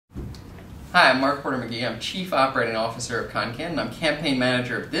Hi, I'm Marc McGee. I'm Chief Operating Officer of ConnCAN, and I'm Campaign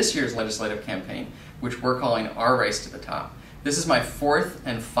Manager of this year's legislative campaign, which we're calling Our Race to the Top. This is my fourth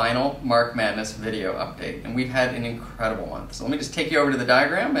and final March Madness video update, and we've had an incredible month. So let me just take you over to the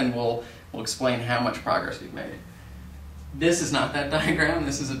diagram, and we'll explain how much progress we've made. This is not that diagram.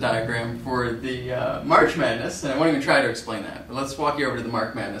 This is a diagram for the March Madness, and I won't even try to explain that. But let's walk you over to the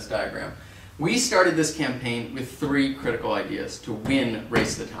March Madness diagram. We started this campaign with three critical ideas to win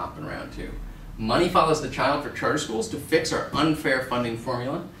Race to the Top in round two. Money follows the child for charter schools to fix our unfair funding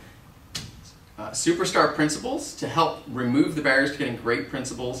formula. Superstar principals to help remove the barriers to getting great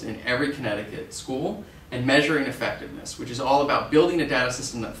principals in every Connecticut school. And measuring effectiveness, which is all about building a data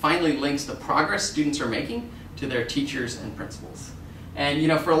system that finally links the progress students are making to their teachers and principals.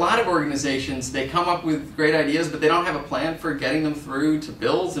 And for a lot of organizations, they come up with great ideas, but they don't have a plan for getting them through to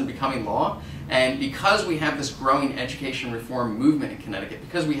bills and becoming law. And because we have this growing education reform movement in Connecticut,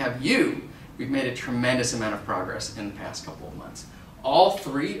 because we have you, we've made a tremendous amount of progress in the past couple of months. All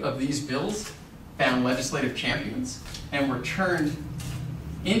three of these bills found legislative champions and were turned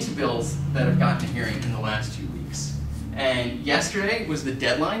into bills that have gotten a hearing in the last 2 weeks. And yesterday was the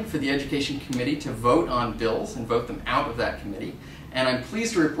deadline for the Education Committee to vote on bills and vote them out of that committee. And I'm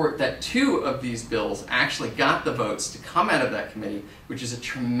pleased to report that 2 of these bills actually got the votes to come out of that committee, which is a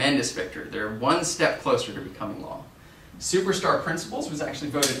tremendous victory. They're one step closer to becoming law. Superstar Principals was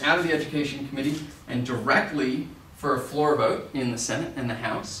actually voted out of the Education Committee and directly for a floor vote in the Senate and the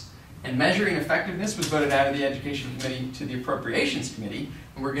House. And Measuring Effectiveness was voted out of the Education Committee to the Appropriations Committee,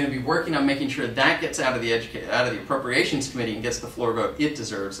 and we're going to be working on making sure that gets out of the Appropriations Committee and gets the floor vote it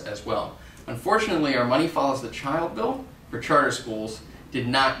deserves as well. Unfortunately, our Money Follows the Child bill for charter schools did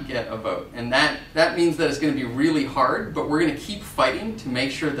not get a vote, and that means that it's going to be really hard, but we're going to keep fighting to make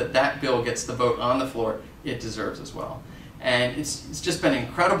sure that that bill gets the vote on the floor it deserves as well. And it's just been an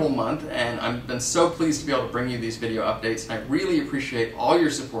incredible month, and I've been so pleased to be able to bring you these video updates, and I really appreciate all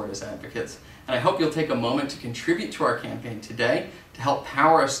your support as advocates. And I hope you'll take a moment to contribute to our campaign today to help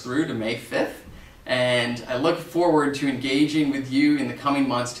power us through to May 5th. And I look forward to engaging with you in the coming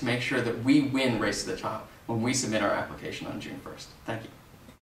months to make sure that we win Race to the Top when we submit our application on June 1st. Thank you.